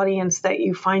click the audience that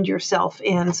you find yourself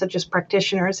in, such as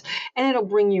practitioners, and it'll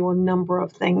bring you a number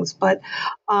of things. But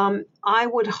I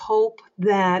would hope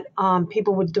that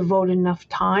people would devote enough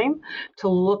time to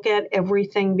look at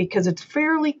everything, because it's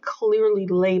fairly clearly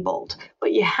labeled,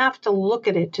 but you have to look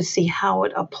at it to see how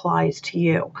it applies to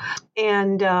you.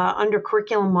 And under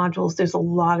curriculum modules, there's a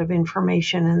lot of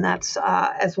information, and that's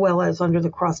as well as under the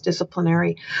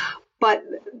cross-disciplinary. But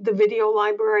the video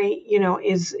library,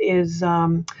 is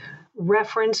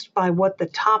referenced by what the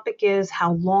topic is,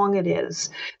 how long it is.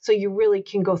 So you really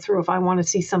can go through if I want to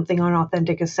see something on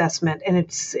authentic assessment, and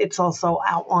it's also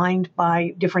outlined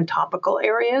by different topical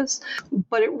areas.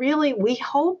 But it really, we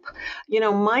hope,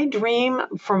 my dream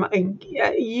from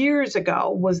years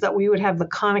ago was that we would have the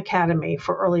Khan Academy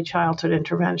for early childhood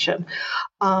intervention,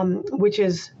 which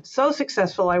is so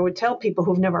successful. I would tell people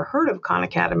who've never heard of Khan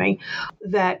Academy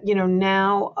that,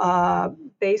 now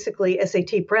basically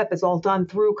SAT prep is all done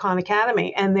through Khan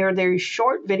Academy, and they're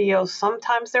short videos.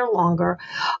 Sometimes they're longer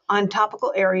on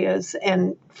topical areas.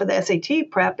 And for the SAT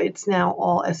prep, it's now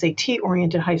all SAT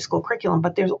oriented high school curriculum,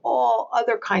 but there's all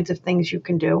other kinds of things you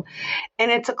can do. And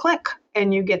it's a click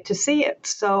and you get to see it.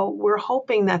 So we're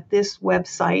hoping that this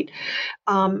website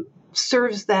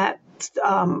serves that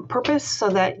purpose, so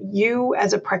that you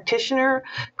as a practitioner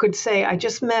could say, I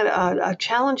just met a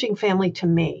challenging family to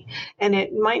me. And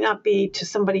it might not be to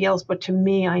somebody else, but to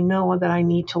me, I know that I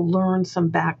need to learn some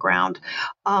background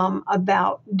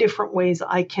about different ways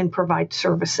I can provide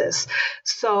services.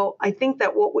 So I think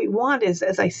that what we want is,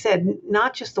 as I said,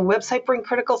 not just the website bring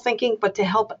critical thinking, but to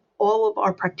help all of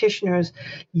our practitioners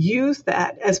use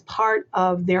that as part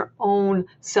of their own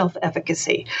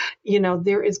self-efficacy.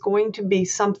 There is going to be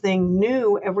something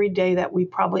new every day that we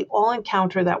probably all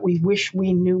encounter that we wish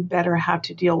we knew better how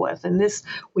to deal with. And this,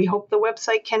 we hope the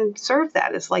website can serve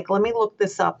that. It's like, let me look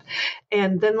this up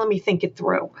and then let me think it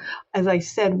through. As I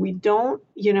said, we don't,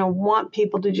 want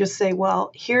people to just say,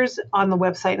 well, here's on the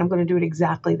website, I'm going to do it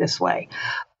exactly this way.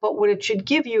 But what it should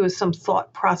give you is some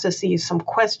thought processes, some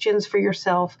questions for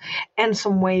yourself, and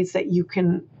some ways that you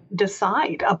can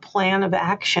decide a plan of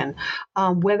action,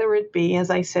 whether it be, as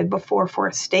I said before, for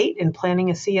a state in planning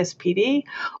a CSPD,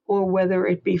 or whether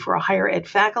it be for a higher ed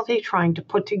faculty trying to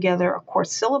put together a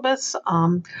course syllabus,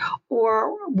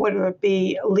 or whether it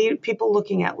be people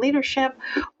looking at leadership,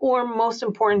 or most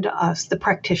important to us, the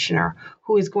practitioner,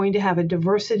 who is going to have a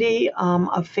diversity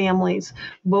of families,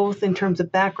 both in terms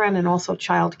of background and also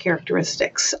child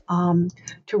characteristics,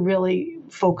 to really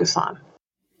focus on.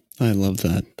 I love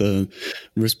that. The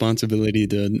responsibility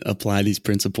to apply these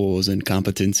principles and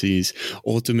competencies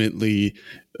ultimately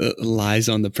lies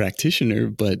on the practitioner,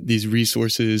 but these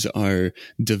resources are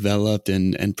developed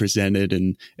and presented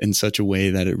in such a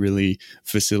way that it really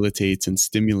facilitates and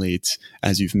stimulates,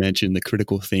 as you've mentioned, the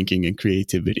critical thinking and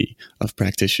creativity of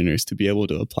practitioners to be able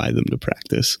to apply them to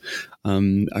practice.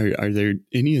 Are there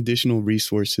any additional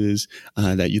resources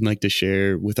that you'd like to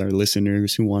share with our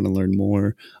listeners who want to learn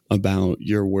more about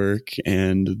your work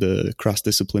and the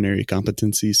cross-disciplinary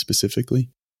competencies specifically?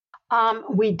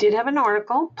 We did have an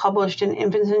article published in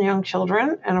Infants and Young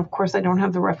Children, and of course I don't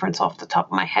have the reference off the top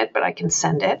of my head, but I can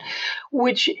send it,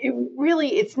 which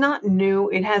it's not new.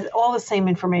 It has all the same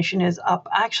information is up.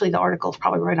 Actually, the article is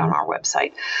probably right on our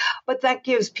website, but that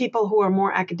gives people who are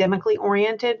more academically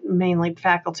oriented, mainly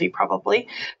faculty probably,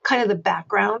 kind of the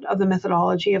background of the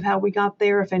methodology of how we got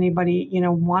there, if anybody,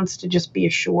 wants to just be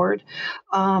assured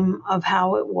of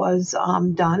how it was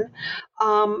done.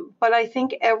 But I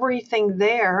think everything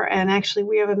there, and actually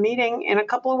we have a meeting in a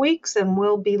couple of weeks, and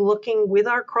we'll be looking with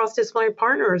our cross-disciplinary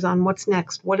partners on what's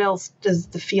next. What else does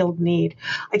the field need?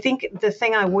 I think the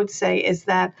thing I would say is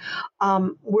that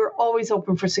we're always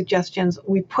open for suggestions.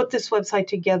 We put this website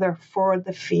together for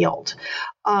the field.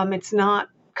 It's not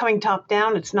coming top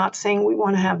down. It's not saying we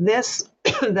want to have this,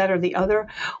 that or the other.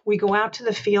 We go out to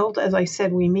the field. As I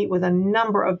said, we meet with a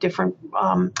number of different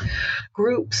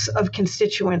groups of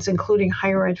constituents, including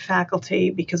higher ed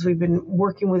faculty, because we've been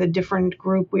working with a different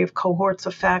group. We have cohorts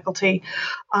of faculty,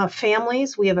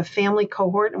 families. We have a family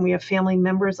cohort, and we have family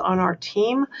members on our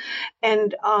team.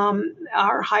 And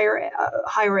our higher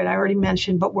ed, I already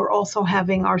mentioned, but we're also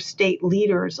having our state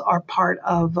leaders are part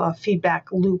of a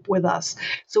feedback loop with us.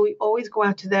 So we always go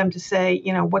out to them to say,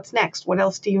 what's next? What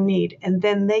else do you need? And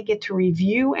then they get to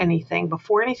review anything.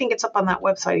 Before anything gets up on that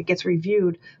website, it gets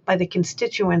reviewed by the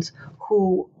constituents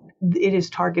who it is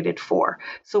targeted for.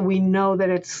 So we know that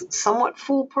it's somewhat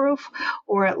foolproof,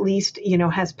 or at least,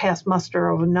 has passed muster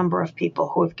of a number of people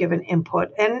who have given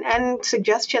input and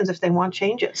suggestions if they want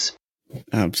changes.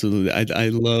 Absolutely. I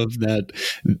love that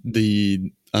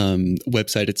the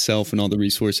website itself and all the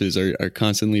resources are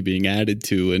constantly being added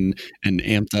to and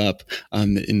amped up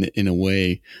in a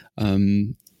way.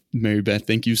 Mary Beth,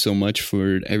 thank you so much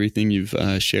for everything you've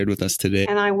shared with us today.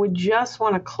 And I would just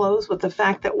want to close with the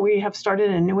fact that we have started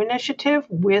a new initiative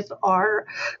with our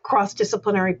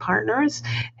cross-disciplinary partners,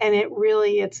 and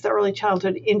it's the Early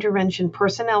Childhood Intervention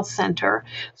Personnel Center.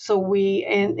 So we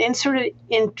inserted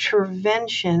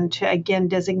intervention to, again,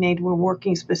 designate we're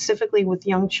working specifically with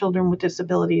young children with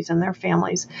disabilities and their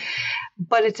families.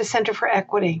 But it's a center for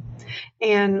equity.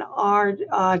 And our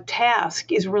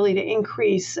task is really to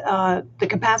increase the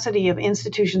capacity of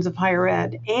institutions of higher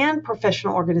ed and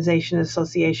professional organization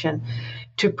association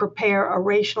to prepare a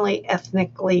racially,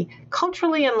 ethnically,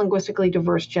 culturally, and linguistically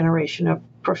diverse generation of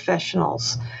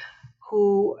professionals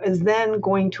who is then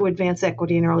going to advance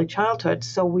equity in early childhood.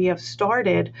 So we have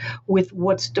started with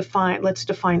let's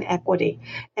define equity.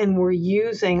 And we're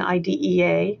using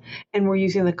IDEA, and we're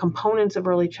using the components of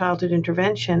early childhood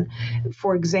intervention.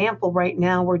 For example, right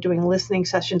now we're doing listening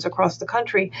sessions across the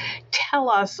country. Tell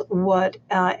us what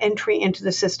entry into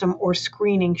the system or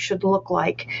screening should look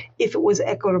like if it was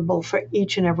equitable for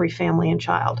each and every family and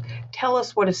child. Tell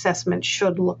us what assessment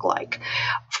should look like.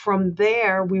 From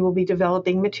there, we will be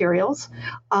developing materials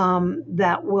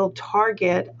that will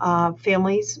target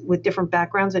families with different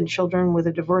backgrounds and children with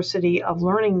a diversity of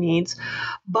learning needs.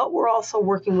 But we're also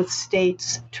working with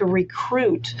states to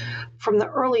recruit from the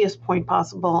earliest point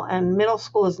possible, and middle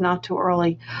school is not too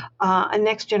early, a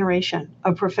next generation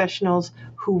of professionals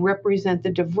who represent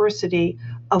the diversity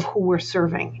of who we're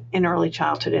serving in early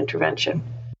childhood intervention.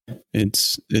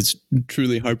 It's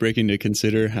truly heartbreaking to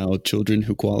consider how children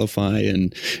who qualify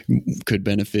and could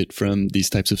benefit from these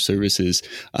types of services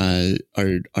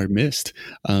are missed,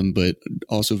 but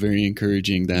also very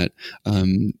encouraging that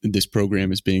this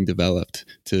program is being developed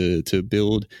to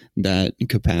build that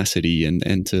capacity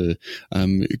and to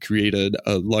create a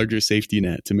larger safety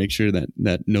net to make sure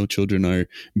that no children are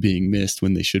being missed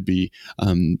when they should be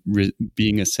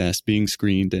being assessed, being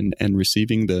screened, and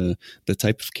receiving the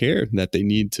type of care that they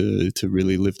need to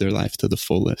really live their life to the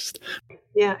fullest.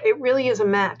 Yeah, it really is a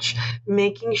match,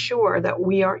 making sure that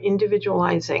we are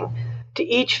individualizing to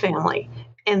each family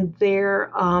and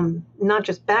their not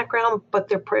just background, but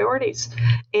their priorities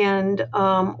and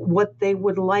what they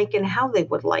would like and how they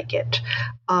would like it.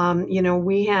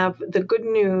 We have the good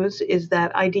news is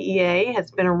that IDEA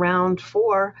has been around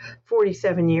for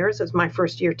 47 years. It was my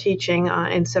first year teaching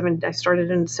I started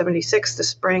in 76 this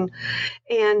spring.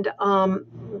 And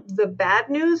the bad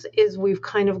news is we've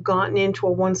kind of gotten into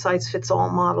a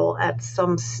one-size-fits-all model at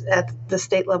the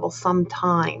state level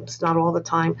sometimes, not all the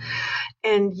time.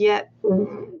 And yet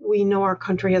we know our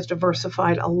country has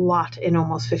diversified a lot in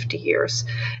almost 50 years.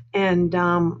 And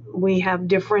we have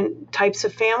different types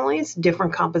of families,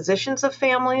 different compositions of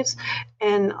families,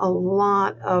 and a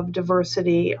lot of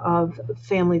diversity of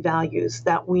family values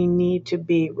that we need to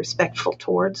be respectful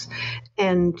towards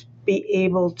and be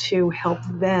able to help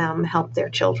them help their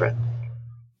children.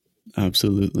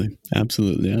 Absolutely.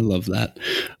 Absolutely. I love that.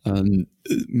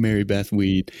 Mary Beth,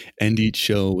 we end each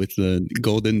show with the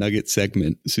golden nugget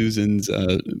segment. Susan's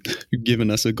given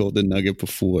us a golden nugget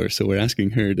before, so we're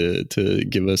asking her to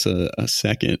give us a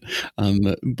second.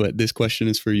 But this question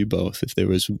is for you both. If there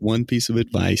was one piece of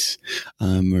advice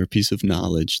or a piece of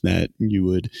knowledge that you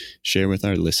would share with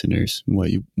our listeners,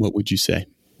 what would you say?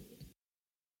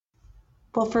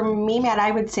 Well, for me, Matt, I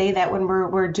would say that when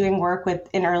we're doing work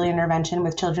in early intervention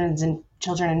with children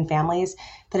and families,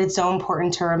 that it's so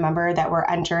important to remember that we're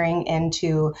entering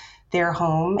into their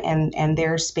home and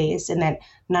their space, and that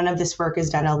none of this work is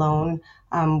done alone.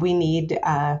 We need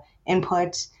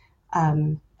input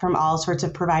from all sorts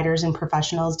of providers and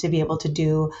professionals to be able to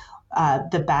do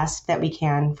the best that we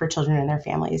can for children and their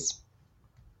families.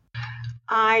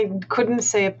 I couldn't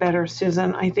say it better,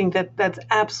 Susan. I think that's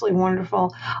absolutely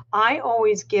wonderful. I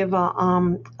always give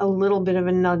a little bit of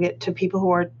a nugget to people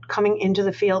who are coming into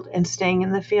the field and staying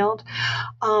in the field.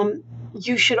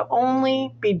 You should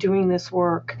only be doing this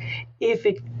work if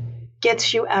it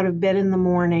gets you out of bed in the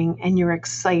morning and you're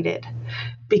excited,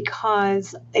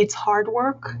 because it's hard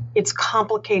work, it's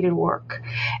complicated work,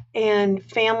 and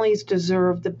families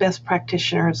deserve the best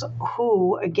practitioners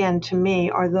who, again, to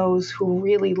me, are those who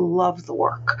really love the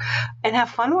work and have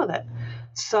fun with it.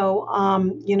 So,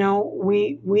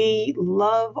 we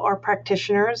love our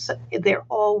practitioners. They're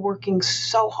all working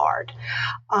so hard.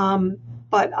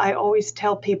 But I always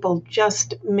tell people,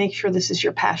 just make sure this is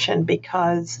your passion,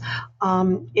 because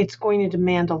it's going to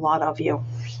demand a lot of you.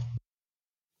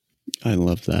 I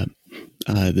love that.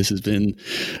 This has been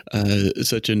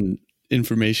such an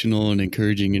informational and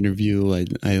encouraging interview.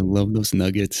 I love those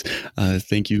nuggets.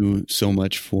 Thank you so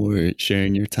much for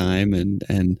sharing your time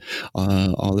and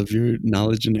all of your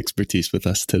knowledge and expertise with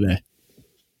us today.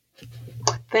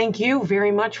 Thank you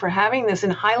very much for having this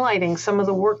and highlighting some of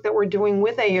the work that we're doing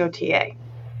with AOTA.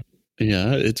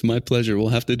 Yeah, it's my pleasure. We'll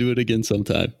have to do it again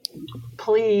sometime.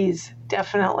 Please,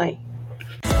 definitely.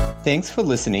 Thanks for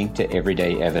listening to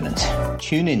Everyday Evidence.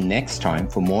 Tune in next time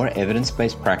for more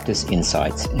evidence-based practice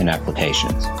insights and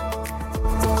applications.